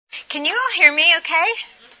Can you all hear me okay?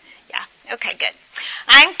 Yeah, okay, good.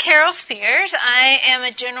 I'm Carol Spears. I am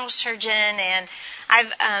a general surgeon, and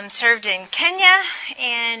I've served in Kenya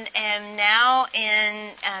and am now in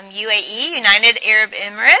UAE, United Arab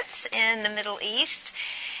Emirates, in the Middle East.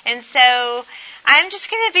 And so I'm just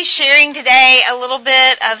going to be sharing today a little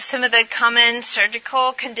bit of some of the common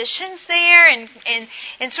surgical conditions there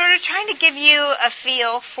and sort of trying to give you a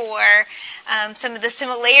feel for some of the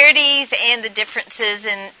similarities and the differences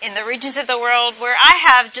in the regions of the world where I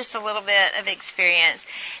have just a little bit of experience.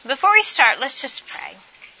 Before we start, let's just pray.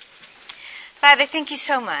 Father, thank you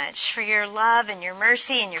so much for your love and your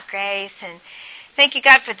mercy and your grace, and thank you,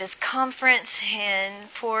 God, for this conference and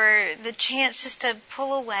for the chance just to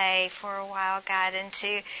pull away for a while, God, and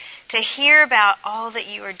to hear about all that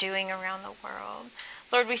you are doing around the world.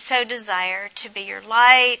 Lord, we so desire to be your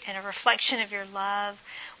light and a reflection of your love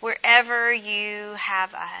wherever you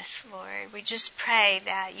have us, Lord. We just pray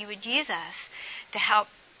that you would use us to help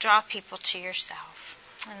draw people to yourself.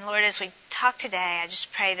 And Lord, as we talk today, I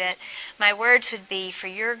just pray that my words would be for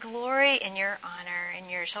your glory and your honor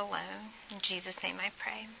and yours alone. In Jesus' name I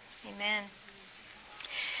pray. Amen.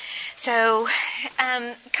 So,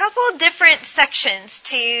 a couple of different sections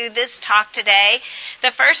to this talk today.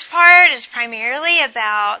 The first part is primarily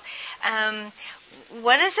about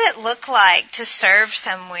what does it look like to serve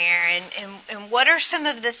somewhere, and what are some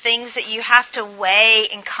of the things that you have to weigh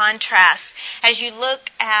and contrast as you look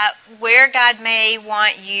at where God may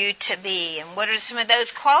want you to be, and what are some of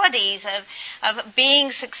those qualities of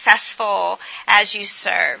being successful as you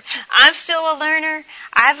serve. I'm still a learner.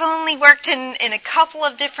 I've only worked in a couple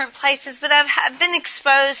of different places, but I've been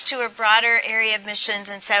exposed to a broader area of missions,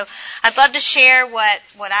 and so I'd love to share what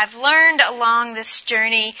I've learned along this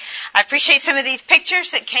journey. I appreciate some of these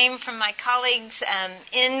pictures that came from my colleagues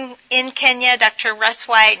in Kenya, Dr. Russ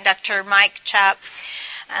White and Dr. Mike Chubb.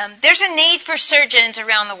 There's a need for surgeons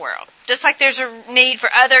around the world, just like there's a need for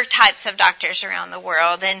other types of doctors around the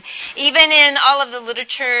world. And even in all of the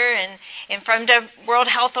literature and from the World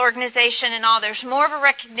Health Organization and all, there's more of a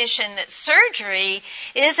recognition that surgery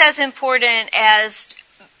is as important as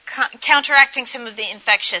counteracting some of the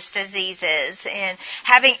infectious diseases and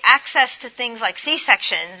having access to things like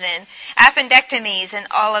C-sections and appendectomies and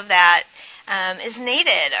all of that is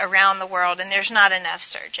needed around the world, and there's not enough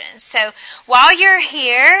surgeons. So while you're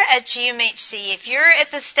here at GMHC, if you're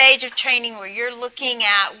at the stage of training where you're looking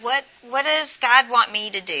at what does God want me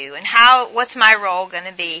to do and what's my role going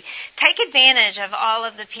to be, take advantage of all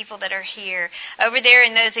of the people that are here over there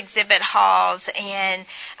in those exhibit halls, and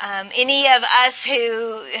any of us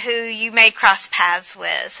who you may cross paths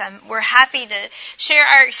with. We're happy to share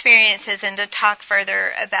our experiences and to talk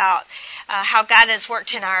further about how God has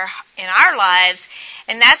worked in our lives.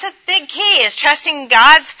 And that's a big key, is trusting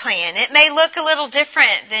God's plan. It may look a little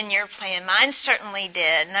different than your plan. Mine certainly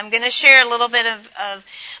did. And I'm going to share a little bit of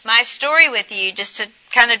my story with you just to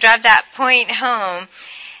kind of drive that point home.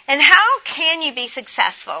 And how can you be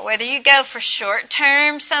successful? Whether you go for short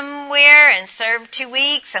term somewhere and serve 2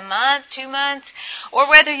 weeks, a month, 2 months, or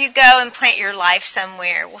whether you go and plant your life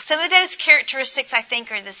somewhere. Well, some of those characteristics I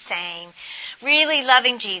think are the same. Really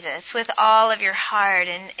loving Jesus with all of your heart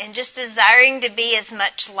and just desiring to be as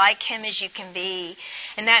much like Him as you can be.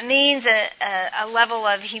 And that means a level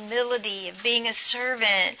of humility, of being a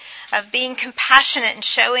servant, of being compassionate and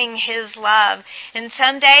showing His love. And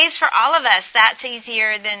some days for all of us, that's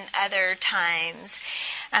easier than other times.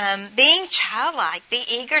 Being childlike, be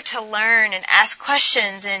eager to learn and ask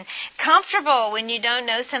questions, and comfortable when you don't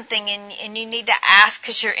know something and you need to ask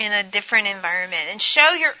because you're in a different environment. And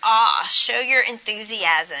show your awe, show your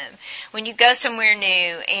enthusiasm when you go somewhere new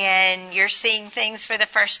and you're seeing things for the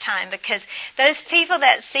first time, because those people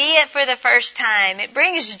that see it for the first time, it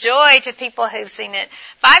brings joy to people who've seen it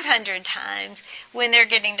 500 times when they're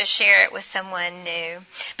getting to share it with someone new.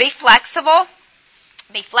 Be flexible.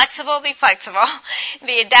 Be flexible,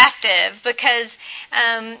 be adaptive, because,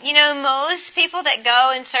 most people that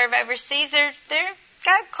go and serve overseas, they've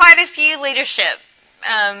got quite a few leadership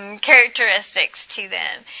characteristics to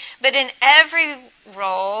them. But in every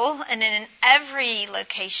role and in every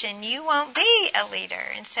location, you won't be a leader.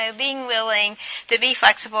 And so being willing to be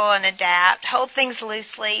flexible and adapt, hold things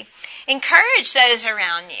loosely, encourage those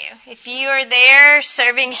around you. If you are there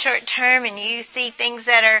serving short term and you see things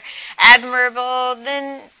that are admirable,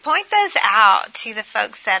 then point those out to the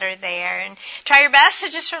folks that are there, and try your best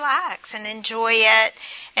to just relax and enjoy it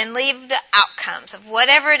and leave the outcomes of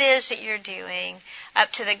whatever it is that you're doing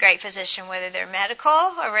up to the great physician, whether they're medical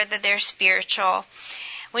or whether they're spiritual.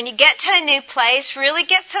 when you get to a new place, really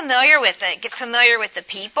get familiar with it. Get familiar with the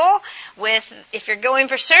people. If you're going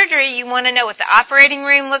for surgery, you want to know what the operating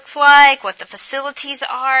room looks like, what the facilities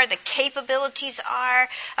are, the capabilities are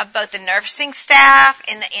of both the nursing staff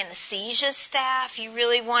and the anesthesia staff. You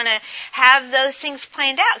really want to have those things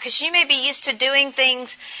planned out because you may be used to doing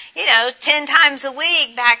things, 10 times a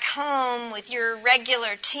week back home with your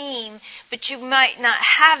regular team, but you might not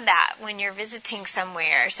have that when you're visiting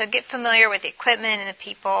somewhere. So get familiar with the equipment and the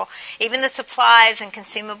people, even the supplies and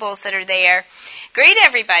consumables that are there. Greet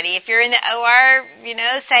everybody. If you're in the OR,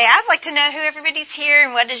 say, I'd like to know who everybody's here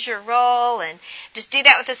and what is your role, and just do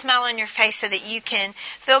that with a smile on your face so that you can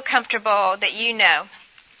feel comfortable that you know.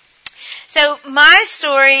 So my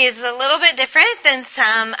story is a little bit different than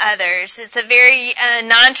some others. It's a very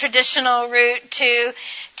non-traditional route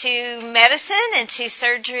to medicine and to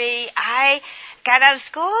surgery. I got out of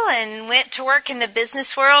school and went to work in the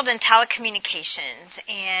business world in telecommunications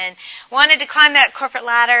and wanted to climb that corporate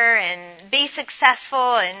ladder and be successful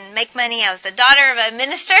and make money. I was the daughter of a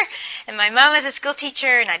minister, and my mom was a school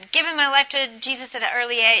teacher, and I'd given my life to Jesus at an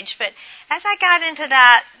early age. But as I got into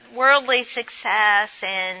that worldly success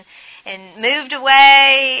and moved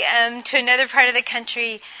away to another part of the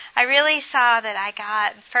country, I really saw that I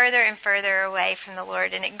got further and further away from the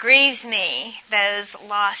Lord, and it grieves me, those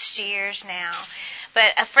lost years now.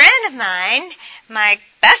 But a friend of mine, my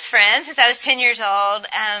best friend since I was 10 years old,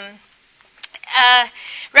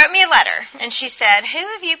 wrote me a letter, and she said, "Who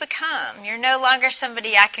have you become? You're no longer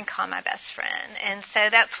somebody I can call my best friend." And so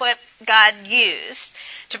that's what God used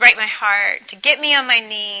to break my heart, to get me on my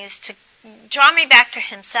knees, to draw me back to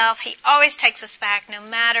Himself. He always takes us back no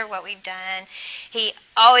matter what we've done. He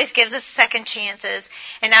always gives us second chances.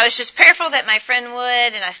 And I was just prayerful that my friend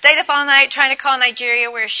would, and I stayed up all night trying to call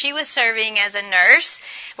Nigeria, where she was serving as a nurse,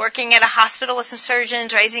 working at a hospital with some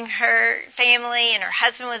surgeons, raising her family, and her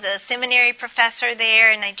husband was a seminary professor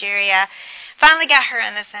there in Nigeria. Finally got her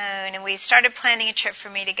on the phone, and we started planning a trip for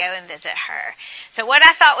me to go and visit her. So what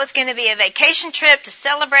I thought was going to be a vacation trip to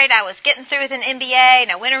celebrate, I was getting through with an MBA,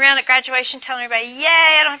 and I went around at graduation telling everybody, "Yay,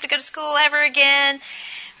 I don't have to go to school ever again."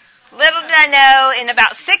 Little did I know, in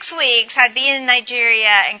about 6 weeks, I'd be in Nigeria,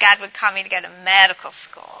 and God would call me to go to medical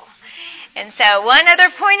school. And so one other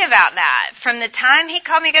point about that, from the time He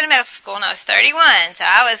called me to go to medical school, and I was 31, so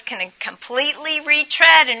I was going to completely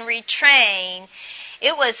retread and retrain.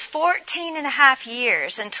 It was 14 and a half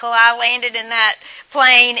years until I landed in that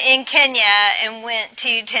plane in Kenya and went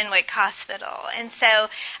to Tenwick Hospital. And so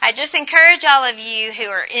I just encourage all of you who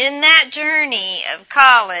are in that journey of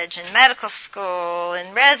college and medical school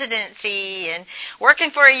and residency and working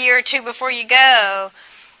for a year or two before you go,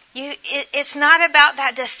 it's not about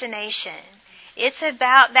that destination. It's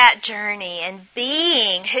about that journey and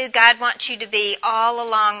being who God wants you to be all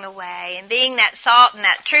along the way, and being that salt and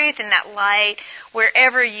that truth and that light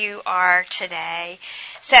wherever you are today.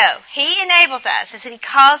 So He enables us. As He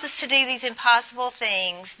calls us to do these impossible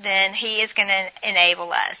things, then He is going to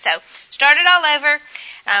enable us. So started all over.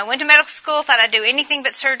 Went to medical school, thought I'd do anything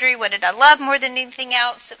but surgery. What did I love more than anything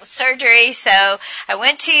else? It was surgery. So I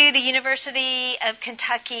went to the University of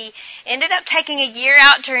Kentucky, ended up taking a year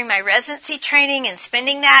out during my residency training and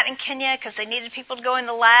spending that in Kenya because they needed people to go in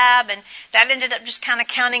the lab, and that ended up just kind of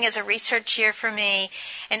counting as a research year for me.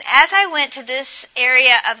 And as I went to this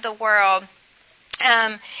area of the world,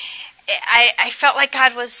 I felt like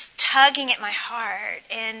God was tugging at my heart,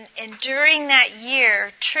 and during that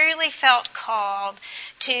year truly felt called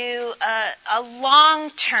to a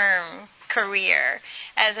long-term career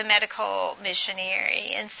as a medical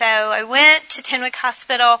missionary. And so I went to Tenwick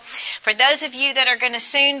Hospital. For those of you that are going to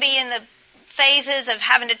soon be in the phases of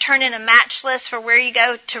having to turn in a match list for where you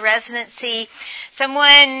go to residency,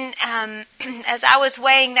 someone, as I was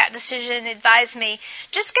weighing that decision, advised me,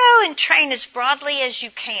 just go and train as broadly as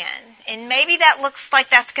you can. And maybe that looks like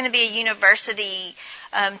that's going to be a university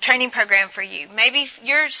training program for you. Maybe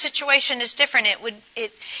your situation is different.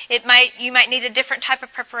 You might need a different type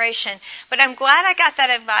of preparation. But I'm glad I got that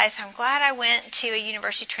advice. I'm glad I went to a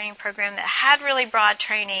university training program that had really broad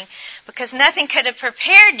training, because nothing could have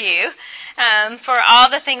prepared you for all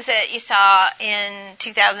the things that you saw in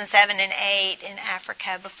 2007 and 2008 in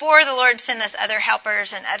Africa before the Lord sent us other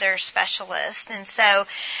helpers and other specialists. And so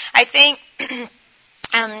I think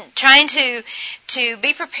trying to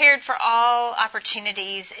be prepared for all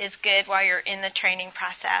opportunities is good while you're in the training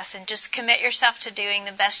process, and just commit yourself to doing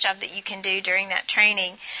the best job that you can do during that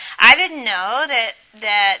training. I didn't know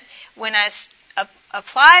that when I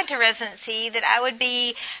applied to residency that I would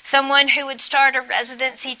be someone who would start a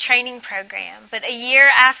residency training program. But a year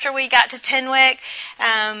after we got to Tenwick,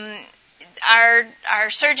 our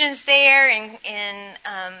surgeons there in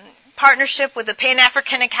partnership with the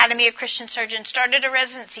Pan-African Academy of Christian Surgeons started a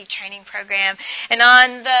residency training program. And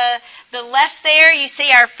on the left there, you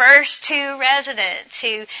see our first two residents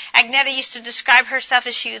who Agneta used to describe herself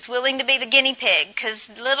as she was willing to be the guinea pig, because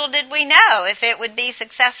little did we know if it would be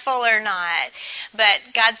successful or not. But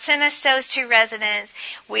God sent us those two residents.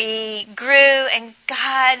 We grew, and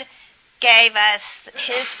God gave us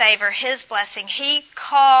His favor, His blessing. He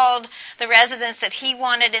called the residents that He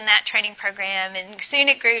wanted in that training program, and soon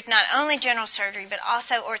it grew to not only general surgery, but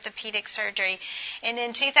also orthopedic surgery. And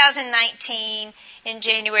in 2019, in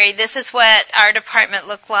January, this is what our department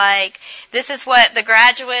looked like. This is what the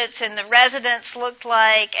graduates and the residents looked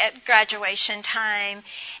like at graduation time.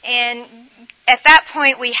 And at that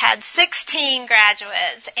point, we had 16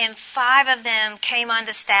 graduates, and 5 of them came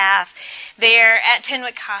onto staff there at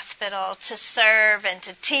Tenwick Hospital to serve and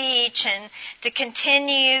to teach and to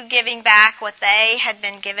continue giving back what they had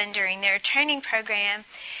been given during their training program.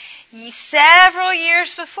 Several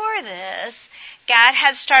years before this, God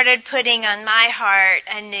had started putting on my heart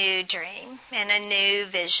a new dream and a new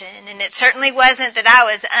vision. And it certainly wasn't that I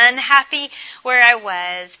was unhappy where I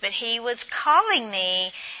was, but He was calling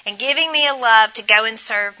me and giving me a love to go and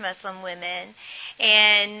serve Muslim women.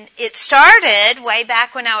 And it started way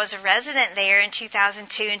back when I was a resident there in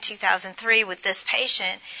 2002 and 2003 with this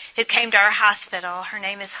patient who came to our hospital. Her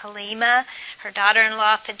name is Halima, her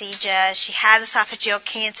daughter-in-law Khadija. She had esophageal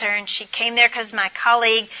cancer, and she came there because my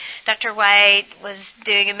colleague, Dr. White, was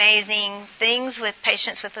doing amazing things with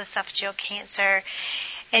patients with esophageal cancer.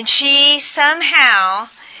 And she somehow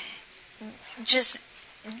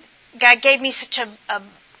God gave me such a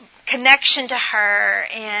connection to her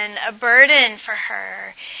and a burden for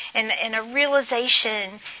her and a realization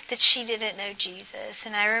that she didn't know Jesus.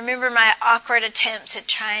 And I remember my awkward attempts at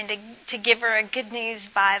trying to give her a Good News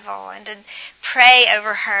Bible and to pray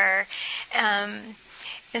over her.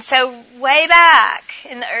 And so way back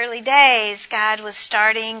in the early days, God was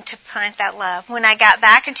starting to plant that love. When I got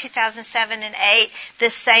back in 2007 and 2008,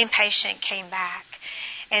 this same patient came back.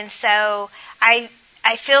 And so I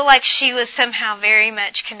feel like she was somehow very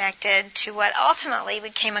much connected to what ultimately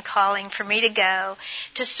became a calling for me to go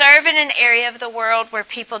to serve in an area of the world where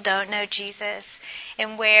people don't know Jesus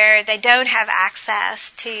and where they don't have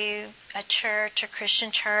access to a church or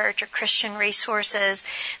Christian resources.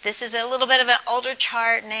 This is a little bit of an older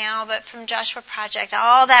chart now, but from Joshua Project,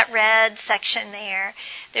 all that red section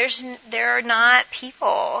there are not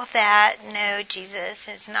people that know Jesus.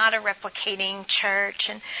 It's not a replicating church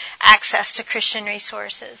and access to Christian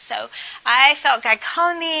resources. So I felt God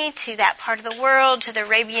calling me to that part of the world, to the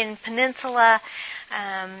Arabian Peninsula,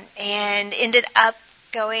 and ended up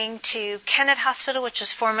going to Kennett Hospital, which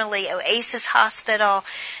was formerly Oasis Hospital.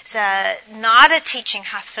 It's not a teaching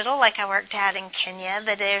hospital like I worked at in Kenya,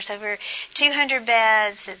 but there's over 200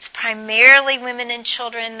 beds. It's primarily women and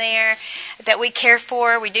children there that we care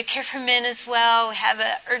for. We do care for men as well. We have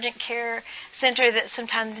an urgent care center that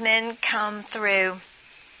sometimes men come through.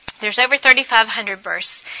 There's over 3,500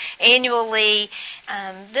 births annually.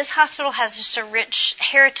 This hospital has just a rich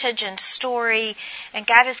heritage and story, and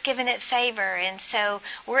God has given it favor. And so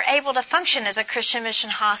we're able to function as a Christian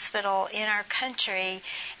mission hospital in our country,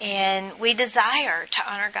 and we desire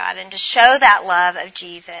to honor God and to show that love of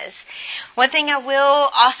Jesus. One thing I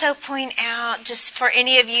will also point out, just for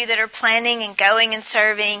any of you that are planning and going and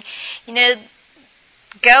serving,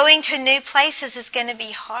 going to new places is going to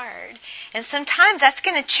be hard. And sometimes that's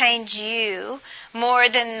going to change you more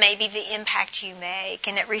than maybe the impact you make.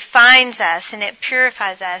 And it refines us and it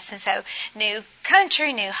purifies us. And so new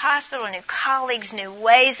country, new hospital, new colleagues, new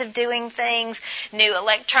ways of doing things, new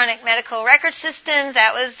electronic medical record systems.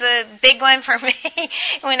 That was the big one for me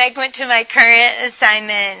when I went to my current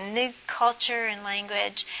assignment. New culture and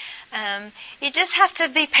language. You just have to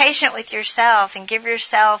be patient with yourself and give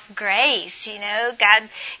yourself grace. God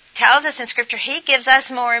tells us in Scripture He gives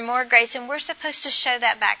us more and more grace, and we're supposed to show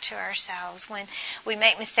that back to ourselves when we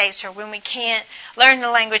make mistakes or when we can't learn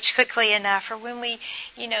the language quickly enough or when we,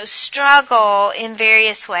 struggle in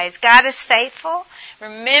various ways. God is faithful.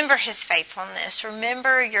 Remember His faithfulness.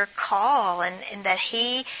 Remember your call and that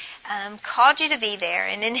He called you to be there.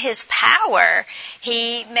 And in His power,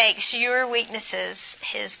 He makes your weaknesses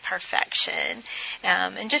His perfection.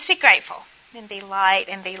 And just be grateful and be light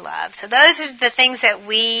and be loved. So those are the things that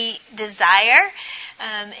we desire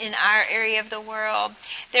in our area of the world.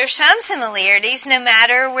 There's some similarities. No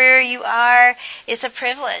matter where you are, it's a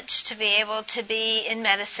privilege to be able to be in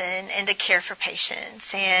medicine and to care for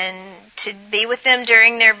patients and to be with them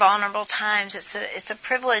during their vulnerable times. It's a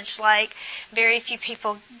privilege like very few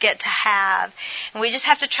people get to have. And we just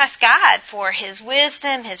have to trust God for His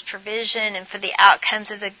wisdom, His provision, and for the outcomes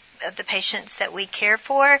of the patients that we care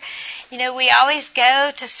for. You know, we always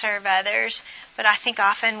go to serve others, but I think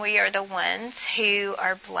often we are the ones who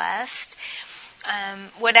are blessed.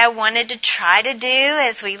 What I wanted to try to do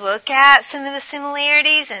as we look at some of the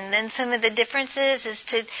similarities and then some of the differences is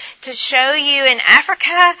to show you in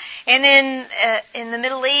Africa and in the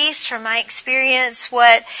Middle East, from my experience,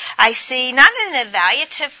 what I see, not in an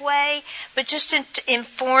evaluative way, but just to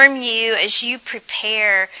inform you as you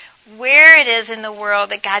prepare where it is in the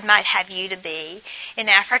world that God might have you to be. In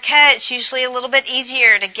Africa, it's usually a little bit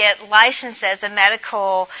easier to get licensed as a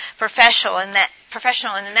medical professional, and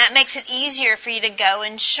that makes it easier for you to go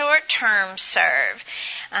and short-term serve.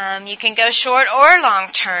 You can go short or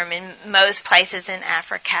long-term in most places in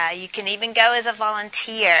Africa. You can even go as a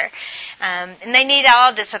volunteer. And they need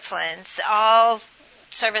all disciplines, all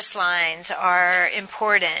service lines are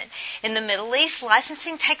important. In the Middle East,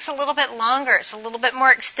 licensing takes a little bit longer. It's a little bit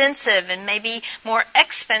more extensive and maybe more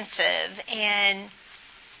expensive, and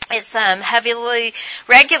it's heavily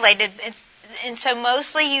regulated. And so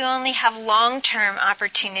mostly you only have long-term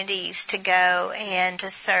opportunities to go and to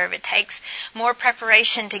serve. It takes more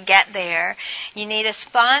preparation to get there. You need a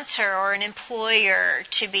sponsor or an employer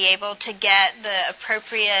to be able to get the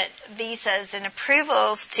appropriate visas and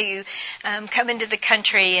approvals to come into the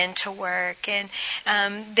country and to work. And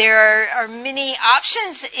there are many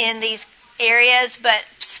options in these areas, but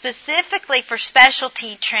specifically for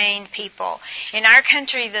specialty trained people. In our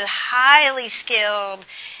country, the highly skilled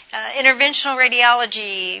interventional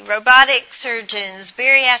radiology, robotic surgeons,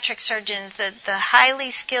 bariatric surgeons, the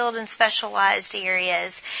highly skilled and specialized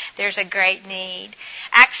areas, there's a great need.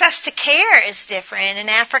 Access to care is different. In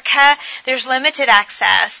Africa, there's limited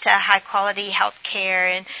access to high-quality health care,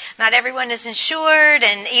 and not everyone is insured,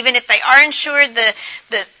 and even if they are insured,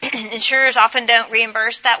 the insurers often don't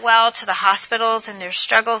reimburse that well to the hospitals, and there's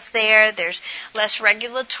struggles there. There's less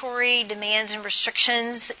regulatory demands and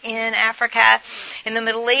restrictions in Africa. In the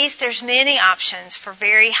Middle East, there's many options for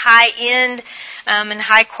very high-end and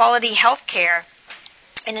high-quality health care.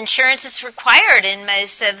 And insurance is required in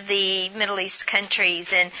most of the Middle East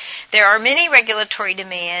countries, and there are many regulatory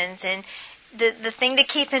demands. And the thing to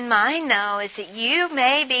keep in mind, though, is that you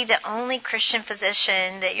may be the only Christian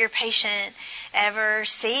physician that your patient ever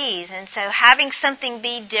sees. And so having something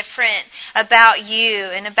be different about you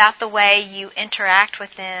and about the way you interact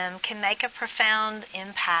with them can make a profound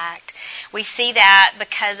impact. We see that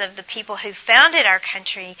because of the people who founded our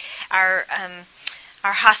country. Our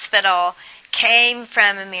hospital came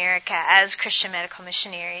from America as Christian medical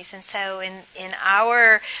missionaries. And so in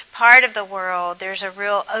our part of the world, there's a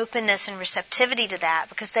real openness and receptivity to that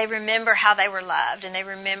because they remember how they were loved and they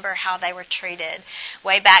remember how they were treated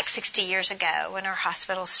way back 60 years ago when our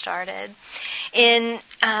hospital started. In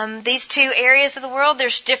these two areas of the world,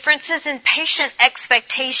 there's differences in patient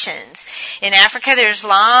expectations. In Africa, there's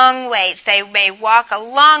long waits. They may walk a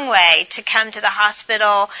long way to come to the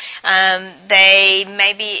hospital.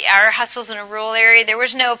 Our hospital's in a rural area. There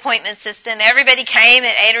was no appointment system. Everybody came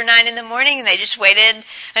at 8 or 9 in the morning, and they just waited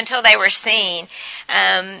until they were seen.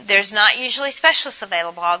 There's not usually specialists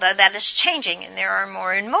available, although that is changing, and there are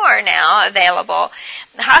more and more now available.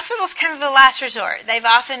 The hospital's kind of the last resort. They've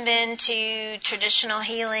often been to traditional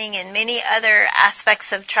healing and many other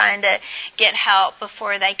aspects of trying to get help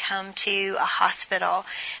before they come to a hospital.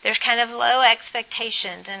 There's kind of low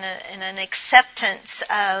expectations and an acceptance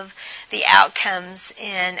of the outcomes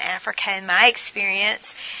in Africa, in my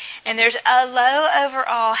experience. And there's a low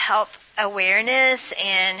overall health awareness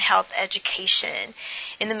and health education.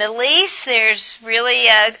 In the Middle East, there's really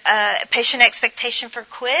a patient expectation for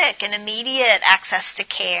quick and immediate access to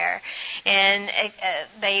care. And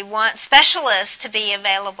they want specialists to be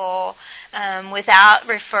available without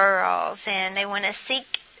referrals. And they want to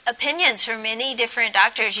seek opinions from many different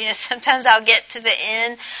doctors. You know, sometimes I'll get to the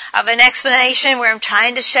end of an explanation where I'm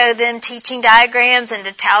trying to show them teaching diagrams and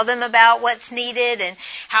to tell them about what's needed and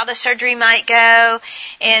how the surgery might go.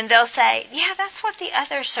 And they'll say, yeah, that's what the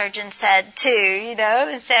other surgeon said too, you know.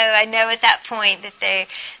 And so I know at that point that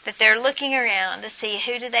they're looking around to see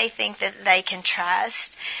who do they think that they can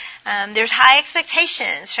trust. There's high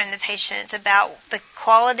expectations from the patients about the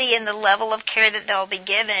quality and the level of care that they'll be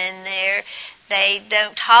given. they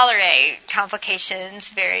don't tolerate complications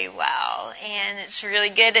very well. And it's really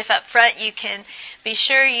good if up front you can be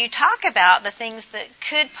sure you talk about the things that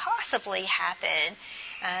could possibly happen,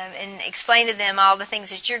 and explain to them all the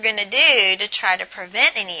things that you're going to do to try to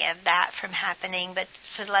prevent any of that from happening, but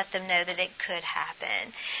to let them know that it could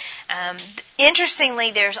happen.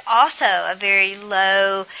 Interestingly, there's also a very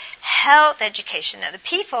low health education. Now, the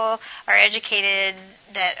people are educated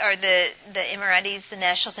that are the Emiratis, the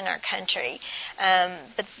nationals in our country,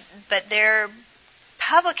 but their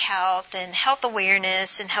public health and health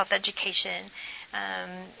awareness and health education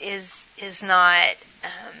is not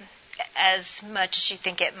as much as you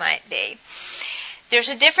think it might be. There's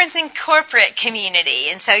a difference in corporate community,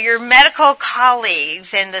 and so your medical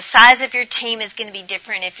colleagues and the size of your team is going to be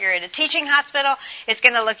different. If you're at a teaching hospital, it's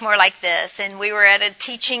going to look more like this. And we were at a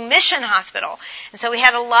teaching mission hospital, and so we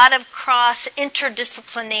had a lot of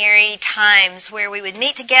cross-interdisciplinary times where we would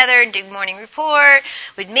meet together and do morning report.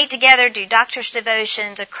 We'd meet together, do doctor's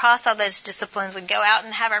devotions across all those disciplines. We'd go out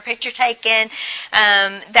and have our picture taken,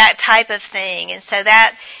 that type of thing. And so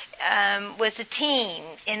that was a team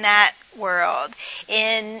in that world.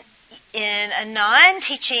 In a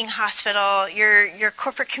non-teaching hospital, your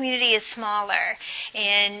corporate community is smaller,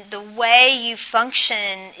 and the way you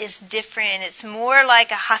function is different. It's more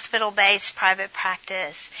like a hospital-based private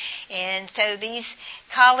practice, and so these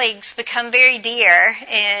colleagues become very dear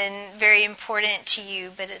and very important to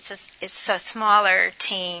you, but it's a smaller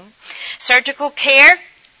team. Surgical care.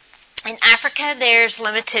 In Africa, there's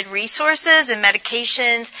limited resources and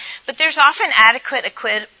medications, but there's often adequate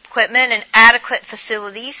equipment and adequate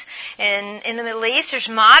facilities. And in the Middle East, there's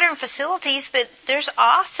modern facilities, but there's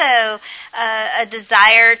also a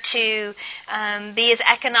desire to be as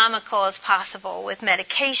economical as possible with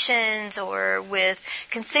medications or with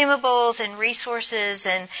consumables and resources.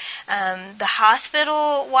 And the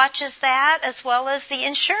hospital watches that as well as the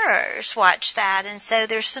insurers watch that. And so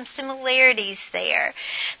there's some similarities there.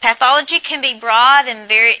 Pathology can be broad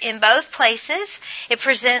and in both places. It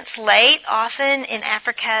presents late, often in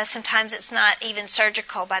Africa. Sometimes it's not even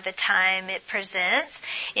surgical by the time it presents.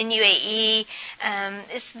 In UAE,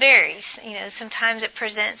 it varies. Sometimes it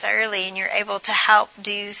presents early and you're able to help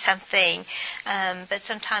do something, but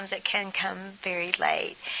sometimes it can come very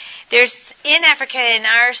late. In Africa, in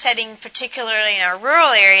our setting, particularly in our rural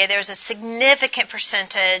area, there's a significant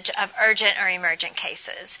percentage of urgent or emergent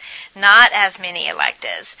cases, not as many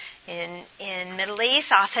electives. In Middle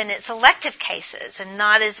East, often it's elective cases and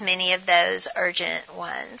not as many of those urgent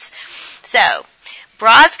ones. So,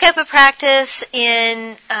 broad scope of practice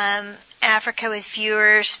in Africa with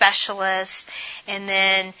fewer specialists, and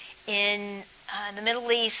then in the Middle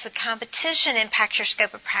East, the competition impacts your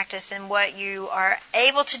scope of practice and what you are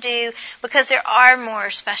able to do because there are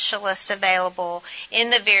more specialists available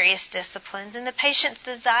in the various disciplines, and the patients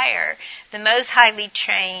desire the most highly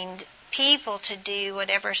trained people to do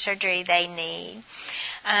whatever surgery they need.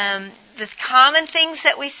 The common things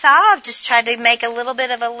that we saw, I've just tried to make a little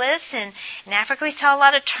bit of a list. And in Africa, we saw a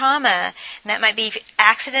lot of trauma. And that might be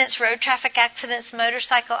accidents, road traffic accidents,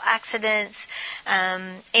 motorcycle accidents,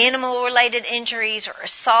 animal-related injuries or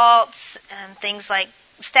assaults, things like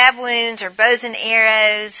stab wounds or bows and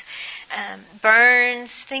arrows,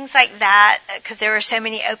 burns, things like that, because there were so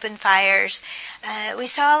many open fires. We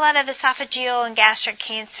saw a lot of esophageal and gastric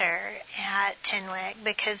cancer at Tenwek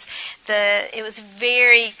because it was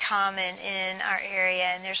very common in our area,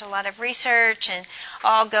 and there's a lot of research and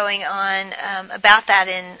all going on about that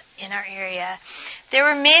in our area. There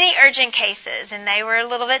were many urgent cases, and they were a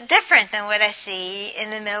little bit different than what I see in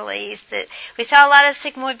the Middle East. That we saw a lot of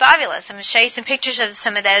sigmoid volvulus. I'm going to show you some pictures of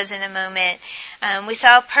some of those in a moment. We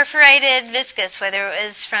saw perforated viscus, whether it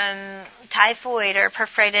was from typhoid or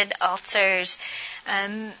perforated ulcers.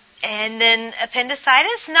 And then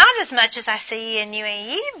appendicitis, not as much as I see in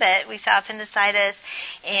UAE, but we saw appendicitis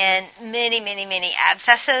and many, many, many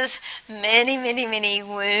abscesses, many, many, many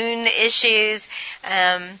wound issues.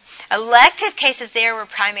 Elective cases there were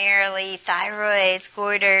primarily thyroids,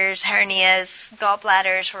 goiters, hernias,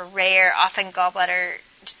 gallbladders were rare. Often gallbladder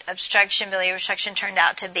obstruction, biliary obstruction turned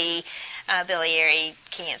out to be biliary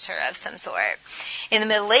cancer of some sort. In the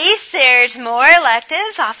Middle East, there's more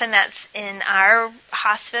electives. Often that's in our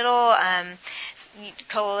hospital.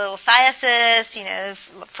 Cholelithiasis,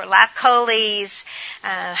 for lap choles,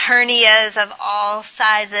 hernias of all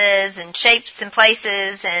sizes and shapes and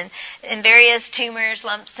places, and various tumors,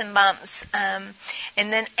 lumps and bumps. And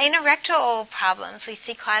then anorectal problems. We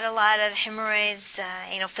see quite a lot of hemorrhoids,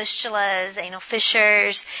 anal fistulas, anal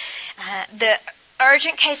fissures. The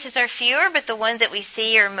urgent cases are fewer, but the ones that we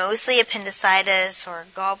see are mostly appendicitis or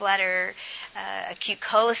gallbladder, acute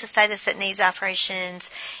cholecystitis that needs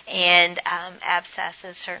operations, and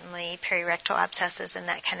abscesses, certainly perirectal abscesses and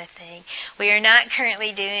that kind of thing. We are not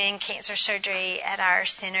currently doing cancer surgery at our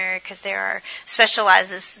center because there are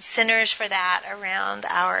specialized centers for that around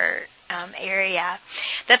our area.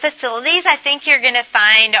 The facilities I think you're going to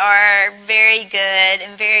find are very good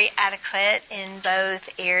and very adequate in both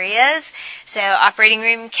areas. So operating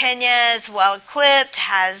room Kenya is well equipped,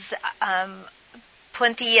 has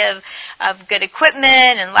plenty of good equipment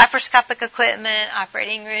and laparoscopic equipment.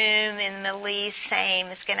 Operating room in the Middle East, same.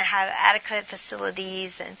 It's going to have adequate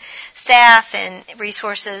facilities and staff and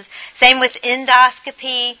resources. Same with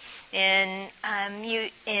endoscopy. In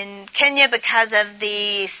Kenya, because of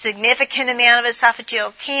the significant amount of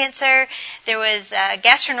esophageal cancer, there was a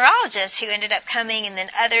gastroenterologist who ended up coming, and then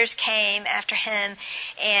others came after him.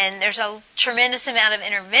 And there's a tremendous amount of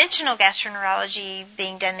interventional gastroenterology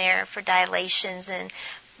being done there for dilations and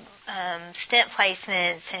stent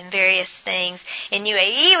placements and various things. In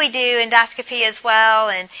UAE, we do endoscopy as well,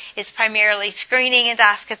 and it's primarily screening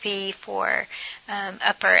endoscopy for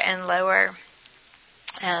upper and lower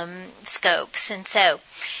scopes. And so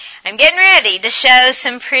I'm getting ready to show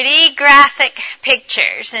some pretty graphic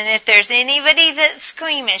pictures. And if there's anybody that's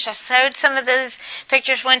squeamish, I showed some of those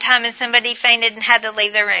pictures one time and somebody fainted and had to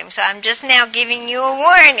leave the room. So I'm just now giving you a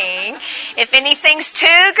warning. If anything's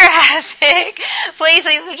too graphic, please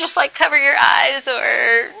either just cover your eyes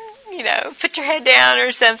or, put your head down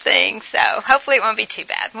or something. So hopefully it won't be too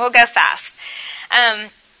bad. We'll go fast.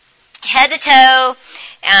 Head to toe.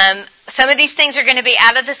 Some of these things are going to be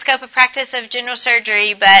out of the scope of practice of general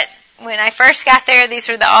surgery, but when I first got there, these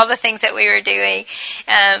were all the things that we were doing.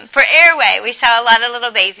 For airway, we saw a lot of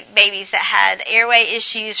little babies that had airway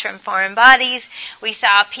issues from foreign bodies. We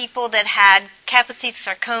saw people that had Kaposi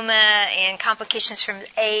sarcoma and complications from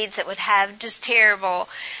AIDS that would have just terrible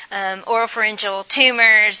oropharyngeal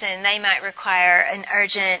tumors, and they might require an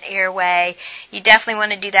urgent airway. You definitely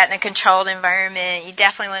want to do that in a controlled environment. You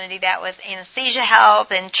definitely want to do that with anesthesia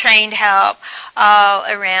help and trained help all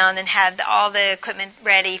around, and have all the equipment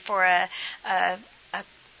ready for a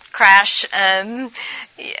crash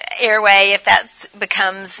airway if that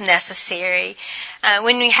becomes necessary.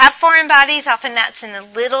 When we have foreign bodies, often that's in a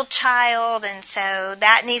little child, and so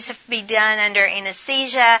that needs to be done under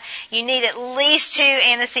anesthesia. You need at least 2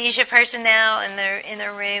 anesthesia personnel in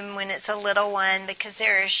the room when it's a little one, because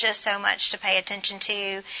there is just so much to pay attention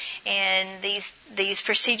to, and these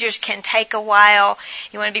procedures can take a while.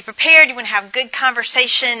 You want to be prepared. You want to have good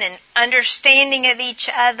conversation and understanding of each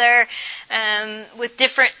other with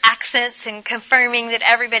different accents, and confirming that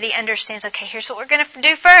everybody understands, okay, here's what we're going to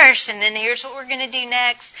do first, and then here's what we're going to do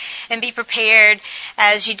next, and be prepared.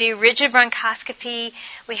 As you do rigid bronchoscopy,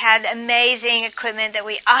 we had amazing equipment that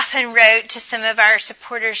we often wrote to some of our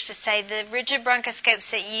supporters to say the rigid bronchoscopes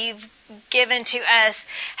that you've given to us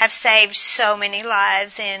have saved so many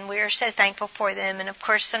lives, and we are so thankful for them. And of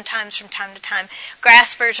course, sometimes from time to time,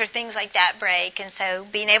 graspers or things like that break, and so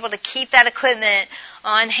being able to keep that equipment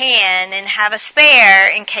on hand and have a spare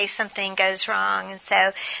in case something goes wrong. And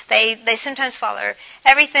so they sometimes follow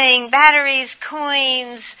everything: batteries,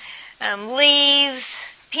 coins, leaves,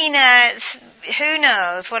 peanuts, who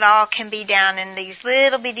knows what all can be down in these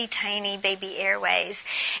little bitty tiny baby airways.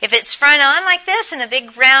 If it's front on like this in a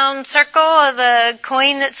big round circle of a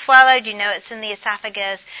coin that's swallowed, you know it's in the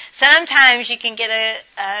esophagus. Sometimes you can get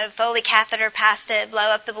a Foley catheter past it, blow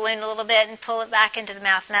up the balloon a little bit and pull it back into the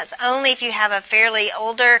mouth, and that's only if you have a fairly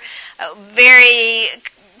older, very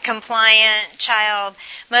compliant child.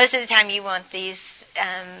 Most of the time you want these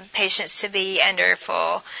patients to be under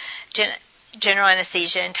full general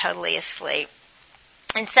anesthesia and totally asleep.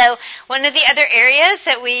 And so one of the other areas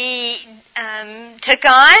that we took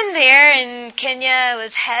on there in Kenya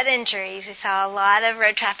was head injuries. We saw a lot of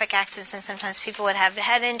road traffic accidents, and sometimes people would have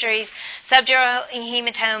head injuries, subdural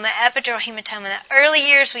hematoma, epidural hematoma. In the early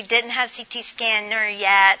years, we didn't have CT scanner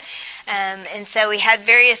yet, and so we had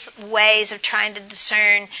various ways of trying to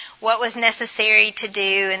discern what was necessary to do.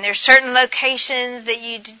 And there's certain locations that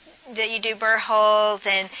you do burr holes,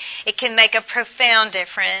 and it can make a profound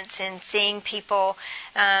difference in seeing people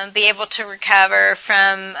be able to recover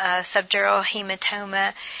from subdural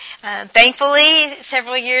hematoma. Thankfully,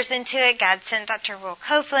 several years into it, God sent Dr. Will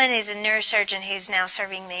Copeland. He's a neurosurgeon who's now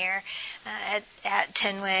serving there at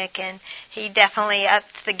Tenwick, and he definitely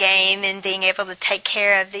upped the game in being able to take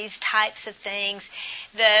care of these types of things.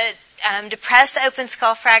 The depressed open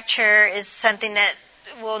skull fracture is something that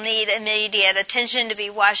will need immediate attention to be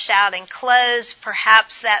washed out and closed.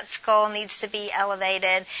 Perhaps that skull needs to be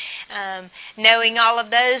elevated. Knowing all of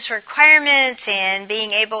those requirements and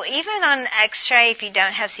being able, even on X-ray, if you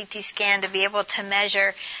don't have CT scan, to be able to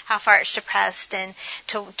measure how far it's depressed and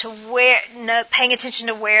paying attention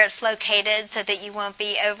to where it's located so that you won't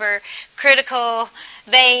be over critical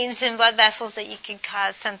veins and blood vessels that you could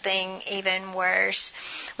cause something even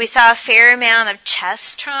worse. We saw a fair amount of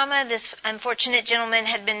chest trauma. This unfortunate gentleman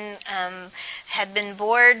had been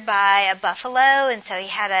bored by a buffalo, and so he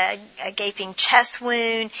had a gaping chest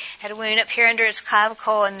wound, had a wound up here under his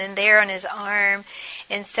clavicle, and then there on his arm.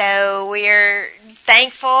 And so we're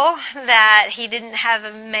thankful that he didn't have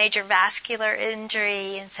a major vascular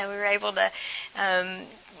injury, and so we were able to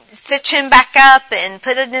stitch him back up and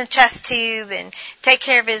put it in a chest tube and take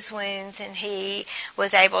care of his wounds, and he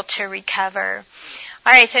was able to recover.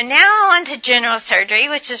 All right, so now on to general surgery,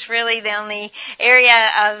 which is really the only area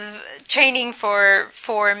of training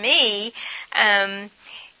for me.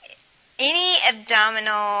 Any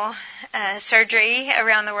abdominal surgery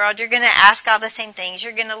around the world, you're going to ask all the same things.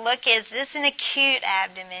 You're going to look, is this an acute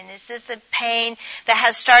abdomen? Is this a pain that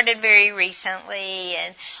has started very recently?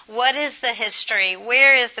 And what is the history?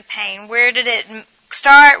 Where is the pain? Where did it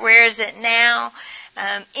start? Where is it now?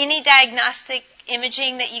 Any diagnostic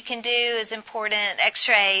imaging that you can do is important,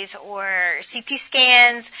 X-rays or CT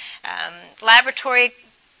scans, laboratory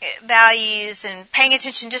values, and paying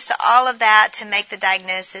attention just to all of that to make the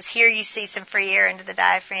diagnosis. Here you see some free air into the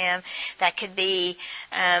diaphragm. That could be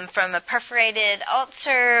from a perforated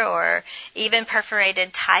ulcer or even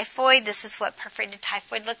perforated typhoid. This is what perforated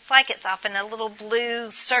typhoid looks like. It's often a little blue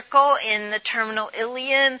circle in the terminal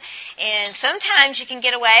ileum, and sometimes you can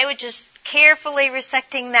get away with just carefully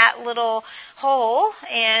resecting that little hole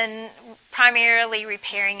and primarily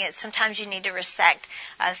repairing it. Sometimes you need to resect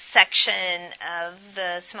a section of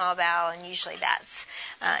the small bowel, and usually that's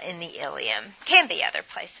in the ileum. Can be other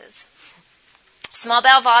places. Small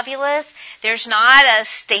bowel volvulus, there's not a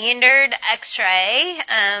standard X-ray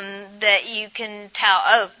that you can tell,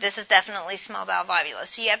 oh, this is definitely small bowel volvulus.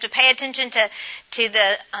 So you have to pay attention to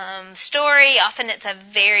the story. Often it's a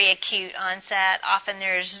very acute onset. Often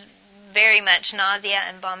there's very much nausea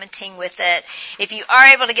and vomiting with it. If you are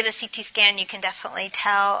able to get a CT scan, you can definitely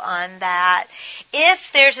tell on that.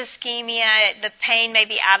 If there's ischemia, the pain may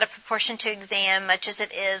be out of proportion to exam, much as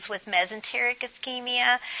it is with mesenteric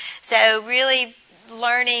ischemia. So really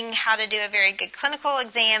learning how to do a very good clinical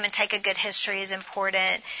exam and take a good history is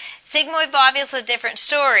important. Sigmoid volvulus is a different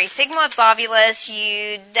story. Sigmoid volvulus,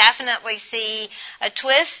 you definitely see a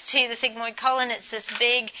twist to the sigmoid colon. It's this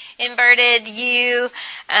big inverted U.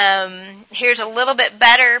 Here's a little bit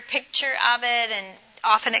better picture of it, and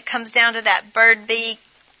often it comes down to that bird beak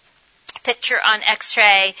picture on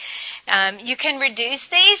X-ray. You can reduce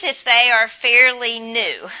these if they are fairly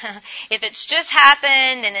new. If it's just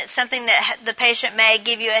happened and it's something that the patient may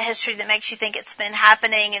give you a history that makes you think it's been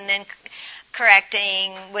happening and then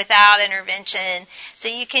correcting without intervention. So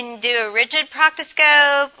you can do a rigid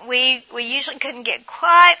proctoscope. We usually couldn't get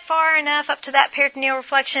quite far enough up to that peritoneal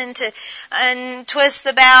reflection to untwist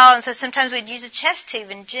the bowel, and so sometimes we'd use a chest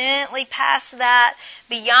tube and gently pass that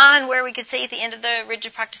beyond where we could see at the end of the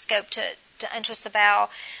rigid proctoscope to untwist the bowel.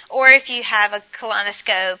 Or if you have a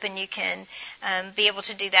colonoscope and you can be able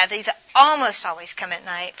to do that. These almost always come at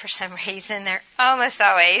night for some reason. They're almost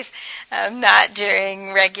always not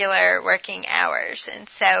during regular working hours. And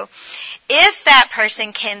so if that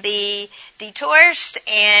person can be detorsed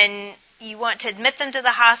and you want to admit them to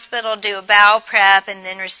the hospital, do a bowel prep, and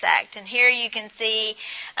then resect. And here you can see,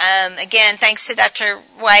 again, thanks to Dr.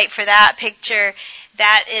 White for that picture,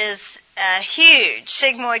 that is a huge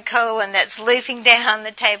sigmoid colon that's looping down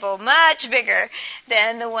the table, much bigger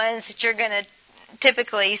than the ones that you're going to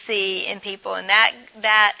typically see in people. And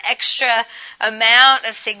that extra amount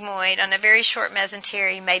of sigmoid on a very short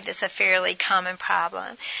mesentery made this a fairly common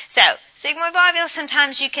problem. So, sigmoid volvulus,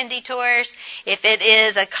 sometimes you can detorse. If it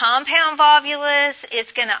is a compound volvulus,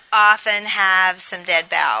 it's going to often have some dead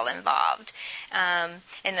bowel involved.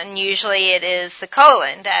 And then usually it is the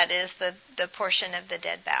colon that is the portion of the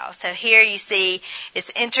dead bowel. So here you see it's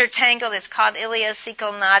intertangled. It's called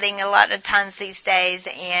ileocecal knotting a lot of times these days.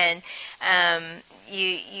 And you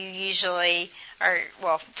usually are,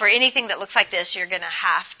 well, for anything that looks like this, you're going to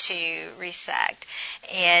have to resect.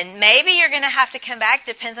 And maybe you're going to have to come back,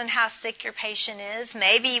 depends on how sick your patient is.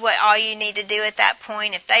 Maybe what all you need to do at that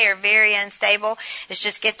point, if they are very unstable, is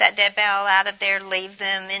just get that dead bowel out of there, leave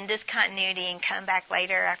them in discontinuity, and come back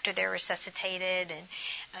later after they're resuscitated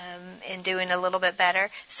and doing a little bit better.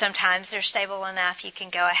 Sometimes they're stable enough, you can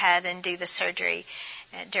go ahead and do the surgery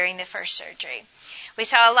during the first surgery. We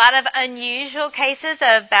saw a lot of unusual cases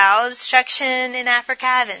of bowel obstruction in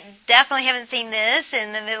Africa. Definitely haven't seen this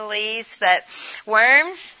in the Middle East, but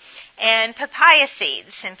worms and papaya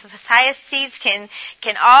seeds. And papaya seeds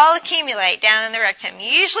can all accumulate down in the rectum.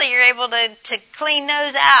 Usually you're able to clean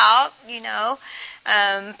those out,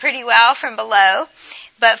 pretty well from below.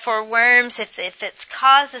 But for worms, if it's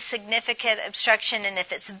caused a significant obstruction and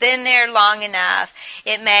if it's been there long enough,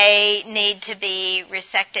 it may need to be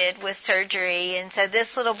resected with surgery. And so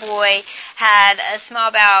this little boy had a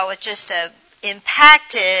small bowel with just a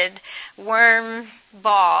impacted worm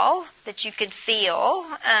ball that you could feel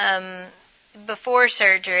before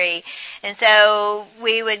surgery. And so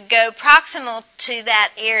we would go proximal to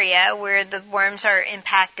that area where the worms are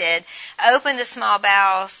impacted, open the small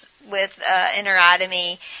bowels with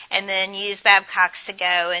enterotomy, and then use Babcock's to go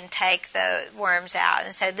and take the worms out.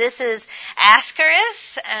 And so this is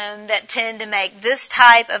ascaris that tend to make this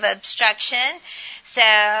type of obstruction. So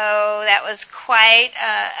that was quite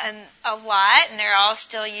a lot, and they're all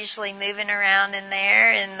still usually moving around in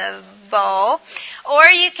there in the bowl. Or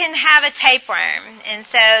you can have a tapeworm. And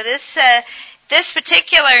so this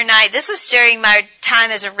particular night, this was during my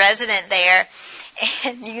time as a resident there,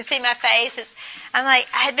 and you can see my face. I'm like,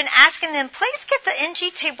 I had been asking them, please get the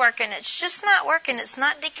NG tube working. It's just not working. It's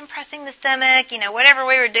not decompressing the stomach. Whatever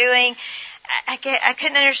we were doing, I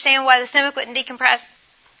couldn't understand why the stomach wouldn't decompress.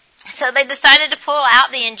 So they decided to pull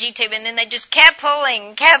out the NG tube, and then they just kept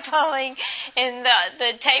pulling, and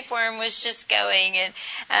the tapeworm was just going.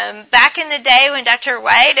 And back in the day when Dr.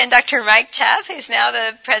 White and Dr. Mike Chuff, who's now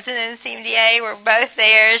the president of CMDA, were both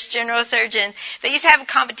there as general surgeons, they used to have a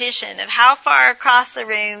competition of how far across the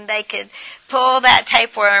room they could pull that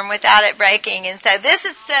tapeworm without it breaking. And so this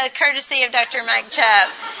is the courtesy of Dr. Mike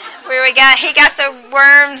Chuff, where he got the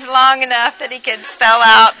worms long enough that he could spell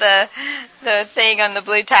out the thing on the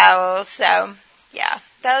blue towels. So, yeah,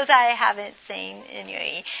 those I haven't seen in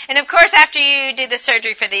UAE. And of course, after you do the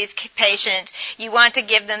surgery for these patients, you want to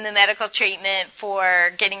give them the medical treatment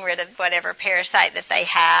for getting rid of whatever parasite that they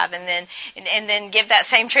have, and then give that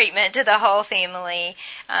same treatment to the whole family,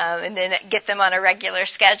 and then get them on a regular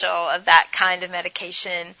schedule of that kind of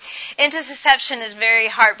medication. Intussusception is very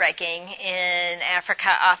heartbreaking in Africa.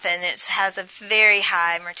 Often it has a very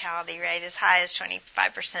high mortality rate, as high as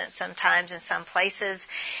 25% sometimes in some places,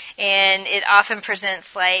 and it often presents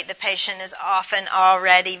late. The patient is often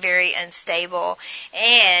already very unstable,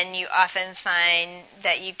 and you often find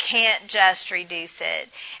that you can't just reduce it.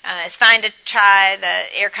 It's fine to try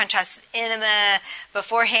the air contrast enema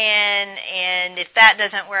beforehand, and if that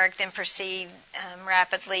doesn't work, then proceed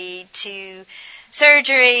rapidly to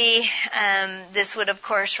surgery. This would, of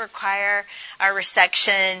course, require a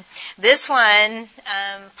resection. This one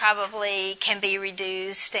probably can be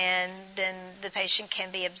reduced, and then the patient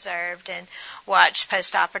can be observed and watched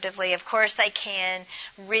postoperatively. Of course, they can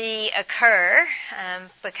reoccur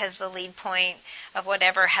because the lead point of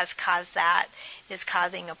whatever has caused that is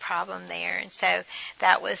causing a problem there. And so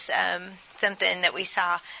that was something that we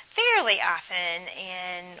saw fairly often,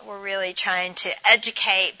 and we're really trying to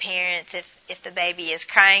educate parents if the baby is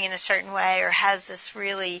crying in a certain way or has this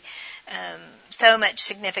really so much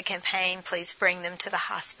significant pain, please bring them to the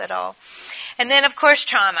hospital. And then, of course,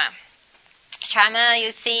 trauma. Trauma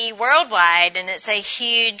you see worldwide, and it's a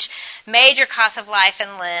huge, major cost of life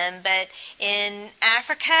and limb. But in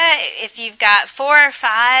Africa, if you've got 4 or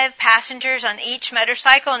 5 passengers on each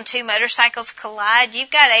motorcycle and 2 motorcycles collide,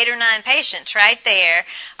 you've got 8 or 9 patients right there,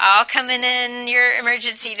 all coming in your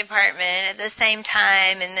emergency department at the same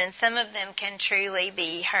time, and then some of them can truly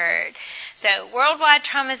be hurt. So worldwide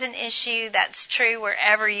trauma is an issue. That's true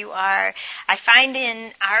wherever you are. I find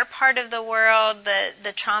in our part of the world,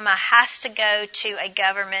 the trauma has to go to a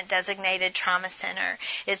government-designated trauma center.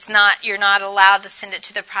 You're not allowed to send it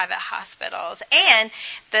to the private hospitals. And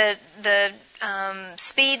the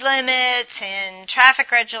speed limits and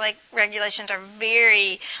traffic regulations are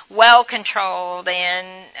very well controlled, and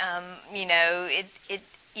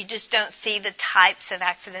you just don't see the types of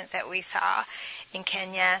accidents that we saw in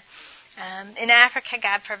Kenya. In Africa,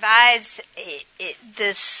 God provides.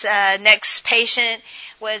 This next patient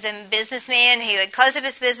was a businessman who had closed up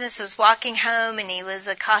his business, was walking home, and he was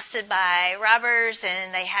accosted by robbers,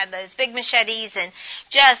 and they had those big machetes and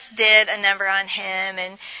just did a number on him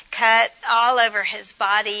and cut all over his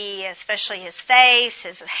body, especially his face,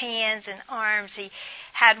 his hands and arms. He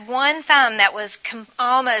had one thumb that was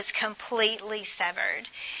almost completely severed.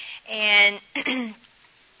 And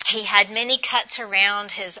He had many cuts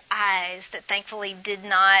around his eyes that thankfully did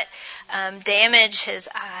not damage his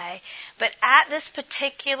eye. But at this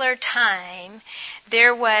particular time,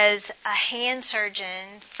 there was a hand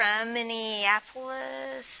surgeon from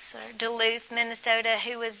Minneapolis or Duluth, Minnesota,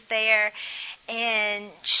 who was there. And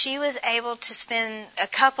she was able to spend a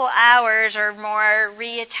couple hours or more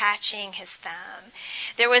reattaching his thumb.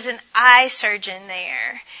 There was an eye surgeon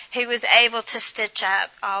there who was able to stitch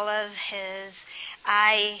up all of his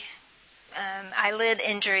eyelid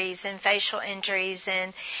injuries and facial injuries.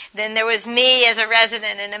 And then there was me as a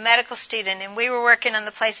resident and a medical student, and we were working on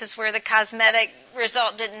the places where the cosmetic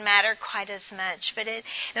result didn't matter quite as much. But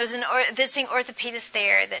there was a visiting orthopedist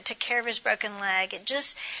there that took care of his broken leg. It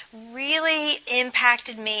just really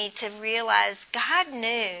impacted me to realize God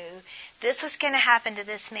knew this was going to happen to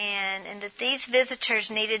this man, and that these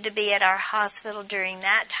visitors needed to be at our hospital during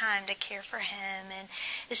that time to care for him. And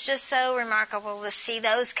it's just so remarkable to see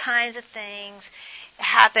those kinds of things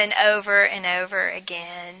happen over and over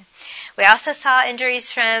again. We also saw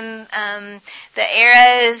injuries from the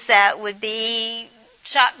arrows that would be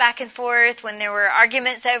shot back and forth when there were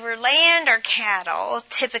arguments over land or cattle,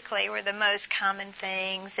 typically were the most common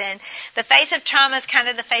things. And the face of trauma is kind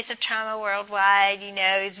of the face of trauma worldwide. You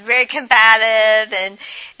know, he's very combative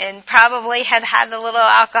and probably had had a little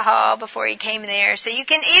alcohol before he came there. So you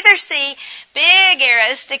can either see big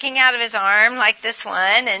arrows sticking out of his arm like this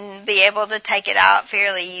one and be able to take it out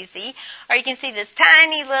fairly easy. Or you can see this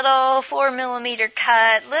tiny little 4mm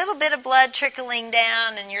cut, little bit of blood trickling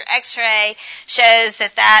down, and your x-ray shows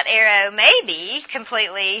that arrow may be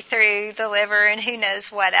completely through the liver and who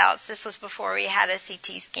knows what else. This was before we had a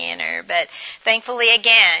CT scanner. But thankfully,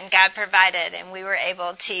 again, God provided, and we were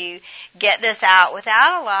able to get this out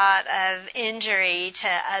without a lot of injury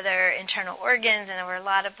to other internal organs, and there were a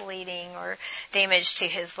lot of bleeding or damage to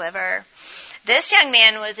his liver. This young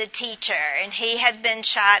man was a teacher, and he had been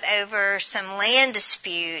shot over some land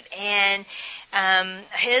dispute, and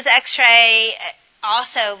his x-ray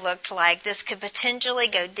also looked like this could potentially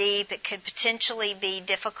go deep. It could potentially be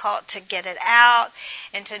difficult to get it out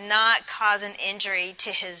and to not cause an injury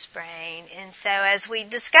to his brain. And so as we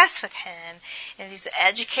discussed with him, and he's an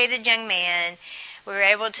educated young man, we were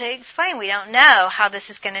able to explain, we don't know how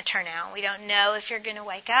this is going to turn out. We don't know if you're going to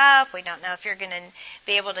wake up. We don't know if you're going to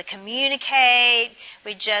be able to communicate.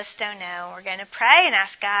 We just don't know. We're going to pray and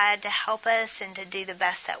ask God to help us and to do the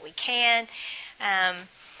best that we can.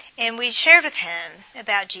 And we shared with him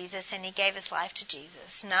about Jesus, and he gave his life to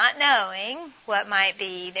Jesus, not knowing what might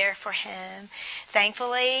be there for him.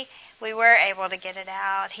 Thankfully, we were able to get it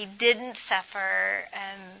out. He didn't suffer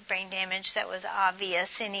brain damage that was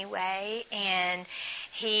obvious anyway, and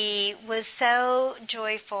he was so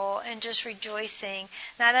joyful and just rejoicing,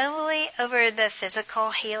 not only over the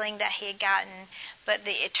physical healing that he had gotten, but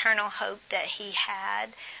the eternal hope that he had,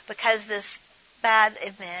 because this bad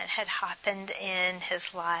event had happened in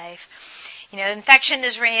his life. You know, infection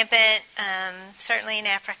is rampant, certainly in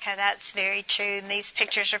Africa. That's very true. And these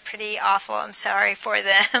pictures are pretty awful. I'm sorry for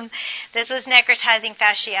them. This was necrotizing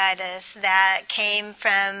fasciitis that came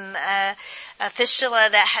from a fistula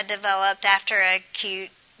that had developed after acute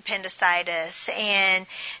appendicitis, and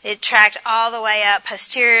it tracked all the way up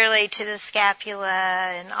posteriorly to the scapula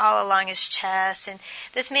and all along his chest. And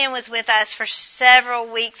this man was with us for several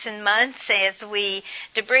weeks and months as we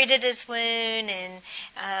debrided his wound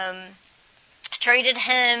and treated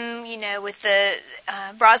him, you know, with the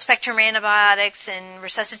broad-spectrum antibiotics and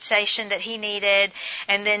resuscitation that he needed,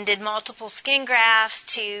 and then did multiple skin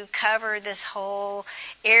grafts to cover this whole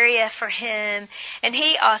area for him. And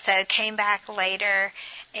he also came back later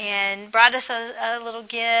and brought us a little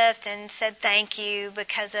gift and said thank you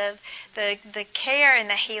because of the care and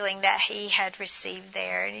the healing that he had received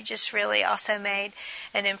there. And he just really also made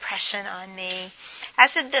an impression on me.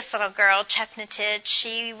 As did this little girl, Chepnotich.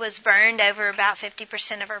 She was burned over about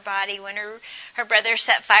 50% of her body when her brother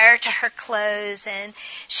set fire to her clothes. And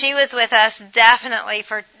she was with us definitely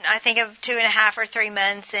for, I think, 2.5 or 3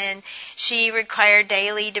 months. And she required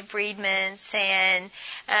daily debridements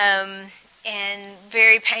and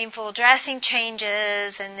very painful dressing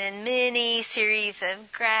changes, and then many series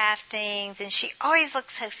of graftings, and she always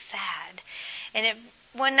looked so sad. And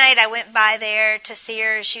one night I went by there to see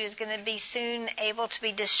her. She was going to be soon able to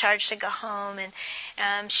be discharged to go home, and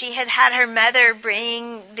She had had her mother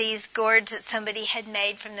bring these gourds that somebody had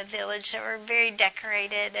made from the village that were very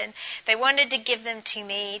decorated, and they wanted to give them to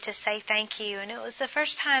me to say thank you. And it was the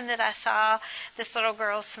first time that I saw this little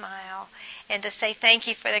girl smile and to say thank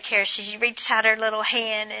you for the care. She reached out her little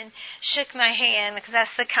hand and shook my hand, because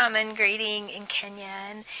that's the common greeting in Kenya.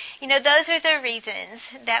 And, those are the reasons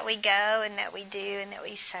that we go and that we do and that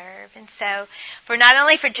we serve. And so, not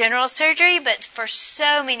only for general surgery, but for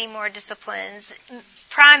so many more disciplines,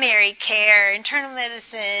 primary care, internal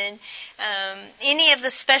medicine, any of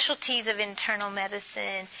the specialties of internal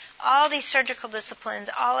medicine, all these surgical disciplines,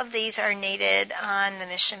 all of these are needed on the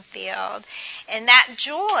mission field. And that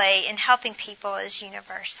joy in helping people is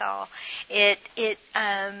universal.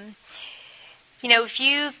 If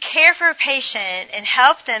you care for a patient and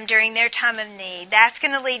help them during their time of need, that's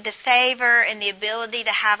going to lead to favor and the ability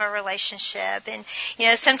to have a relationship. And,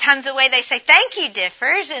 sometimes the way they say thank you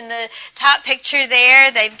differs. In the top picture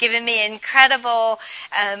there, they've given me incredible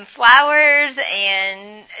flowers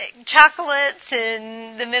and chocolates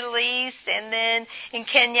in the Middle East. And then in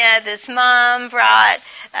Kenya, this mom brought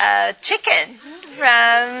chicken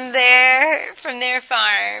from their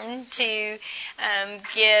farm to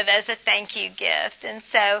give as a thank you gift. And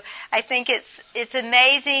so I think it's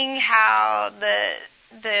amazing how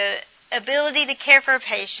the ability to care for a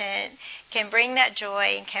patient can bring that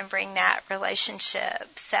joy and can bring that relationship.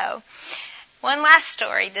 So one last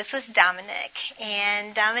story. This was Dominic.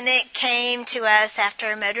 And Dominic came to us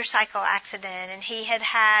after a motorcycle accident, and he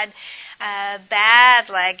had a bad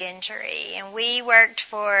leg injury, and we worked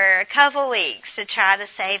for a couple weeks to try to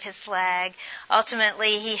save his leg.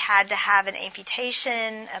 Ultimately, he had to have an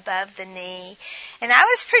amputation above the knee, and I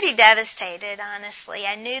was pretty devastated, honestly.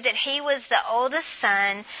 I knew that he was the oldest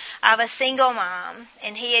son of a single mom,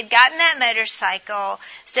 and he had gotten that motorcycle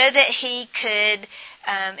so that he could,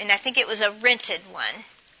 and I think it was a rented one,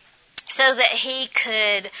 so that he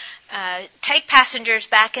could take passengers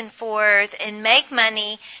back and forth and make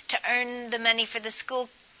money to earn the money for the school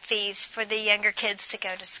fees for the younger kids to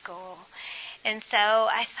go to school. And so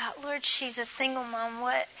I thought, Lord, she's a single mom.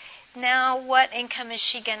 What income is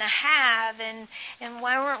she going to have? And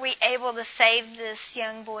why weren't we able to save this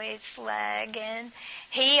young boy's leg? And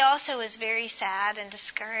he also was very sad and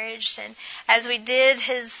discouraged. And as we did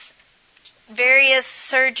his various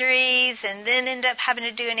surgeries and then ended up having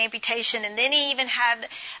to do an amputation, and then he even had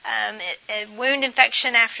a wound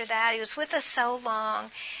infection after that. He was with us so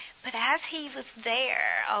long. But as he was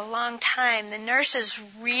there a long time, the nurses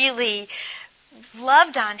really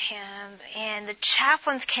loved on him, and the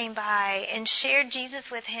chaplains came by and shared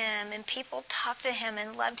Jesus with him, and people talked to him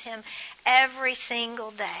and loved him every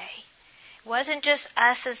single day. It wasn't just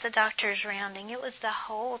us as the doctors rounding, it was the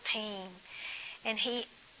whole team. And he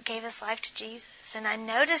gave his life to Jesus. And I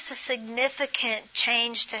noticed a significant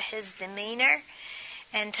change to his demeanor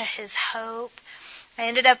and to his hope. I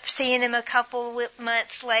ended up seeing him a couple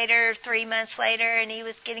months later, 3 months later, and he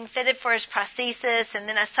was getting fitted for his prosthesis. And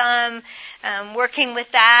then I saw him working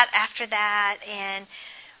with that after that, and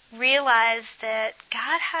realized that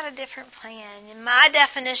God had a different plan. In my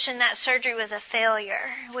definition, that surgery was a failure.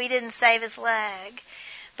 We didn't save his leg.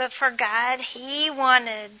 But for God, He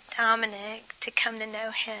wanted Dominic to come to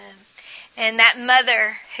know Him. And that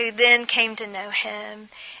mother who then came to know Him.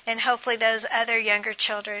 And hopefully those other younger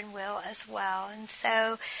children will as well. And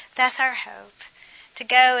so that's our hope. To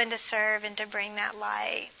go and to serve and to bring that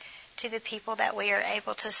light to the people that we are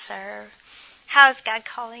able to serve. How is God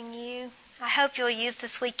calling you? I hope you'll use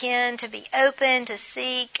this weekend to be open, to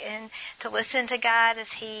seek, and to listen to God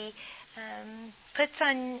as He puts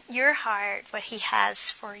on your heart what He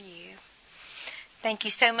has for you. Thank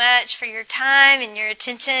you so much for your time and your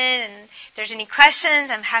attention. And if there's any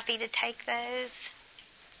questions, I'm happy to take those.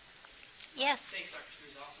 Yes? Thanks, Dr.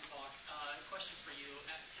 Cruz. Awesome talk. Question for you.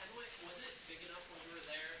 At Kenwick, was it big enough when you were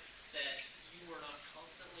there that you were not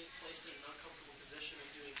constantly placed in an uncomfortable position of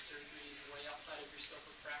doing surgeries way outside of your scope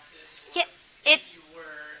of practice? Or if you were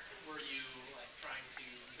you like trying to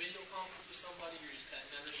video conference with somebody, or just had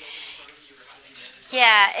vendors open in front of you, or how did you manage that?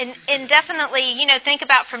 Yeah, and definitely, think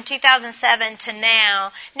about from 2007 to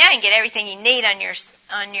now. Now you can get everything you need on your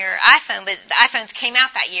iPhone, but the iPhones came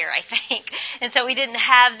out that year, I think. And so we didn't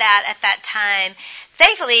have that at that time.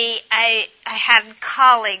 thankfully, I had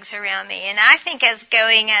colleagues around me, and I think as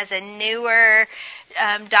going as a newer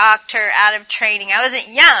doctor out of training, I wasn't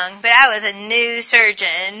young, but I was a new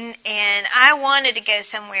surgeon, and I wanted to go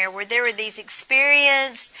somewhere where there were these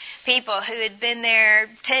experienced people who had been there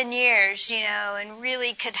 10 years, and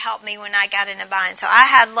really could help me when I got in a bind. So I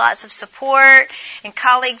had lots of support and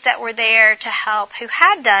colleagues that were there to help who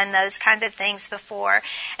had done those kinds of things before.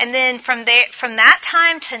 And then from that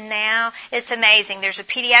time to now, it's amazing. There's a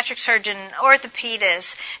pediatric surgeon,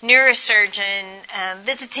 orthopedist, neurosurgeon,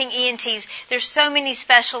 visiting ENTs. There's so many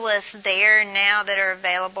specialists there now that are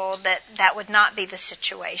available that would not be the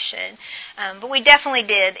situation. But we definitely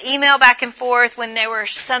did email back and forth when there were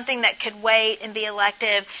something that could wait and be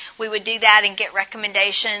elective. We would do that and get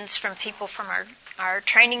recommendations from people from our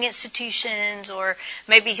training institutions or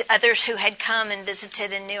maybe others who had come and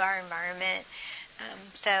visited and knew our environment.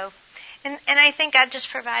 And I think God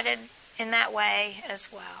just provided in that way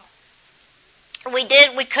as well. We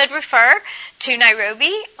could refer to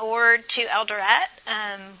Nairobi or to Eldoret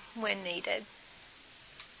when needed.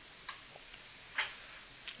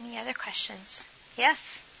 Any other questions?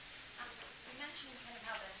 Yes? You mentioned kind of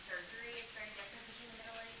how the surgery is very different between the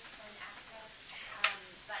Middle East and Africa,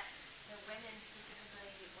 but the women specifically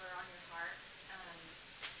were on your heart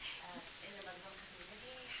in the Muslim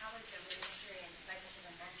community. How is the ministry and discipleship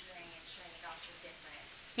and mentoring and sharing the gospel different?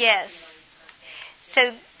 Yes. So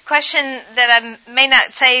question that I may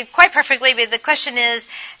not say quite perfectly, but the question is,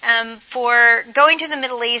 for going to the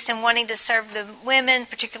Middle East and wanting to serve the women,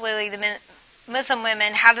 particularly the Muslim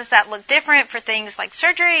women, how does that look different for things like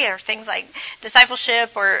surgery or things like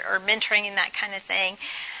discipleship or mentoring and that kind of thing?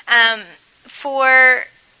 For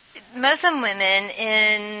Muslim women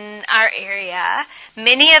in our area,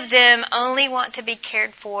 many of them only want to be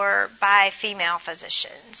cared for by female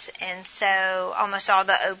physicians. And so almost all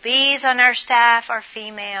the OBs on our staff are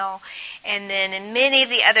female. And then in many of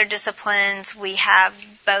the other disciplines, we have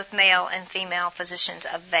both male and female physicians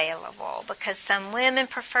available because some women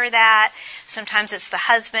prefer that. Sometimes it's the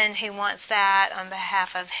husband who wants that on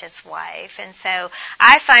behalf of his wife. And so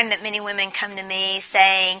I find that many women come to me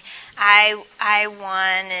saying, I've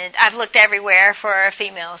looked everywhere for a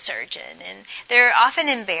female surgeon. And they're often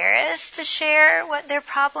embarrassed to share what their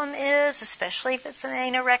problem is, especially if it's an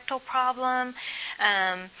anorectal problem.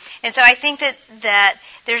 And so I think that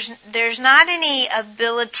there's not any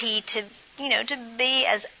ability to be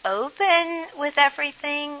as open with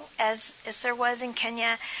everything as there was in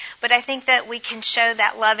Kenya. But I think that we can show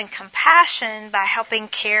that love and compassion by helping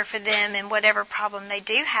care for them in whatever problem they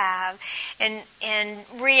do have and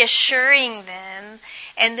reassuring them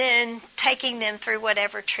and then taking them through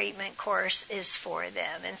whatever treatment course is for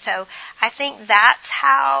them. And so I think that's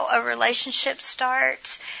how a relationship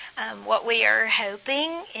starts. What we are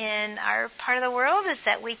hoping in our part of the world is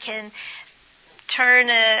that we can turn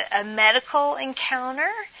a medical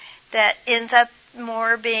encounter that ends up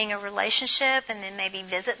more being a relationship and then maybe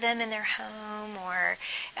visit them in their home or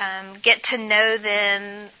get to know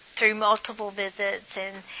them through multiple visits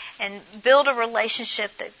and build a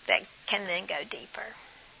relationship that can then go deeper.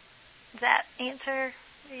 Does that answer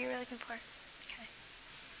what you were looking for? Okay.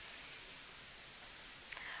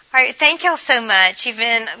 All right, thank y'all so much. You've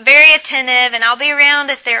been very attentive, and I'll be around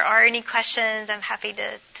if there are any questions. I'm happy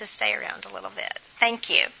to stay around a little bit. Thank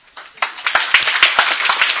you.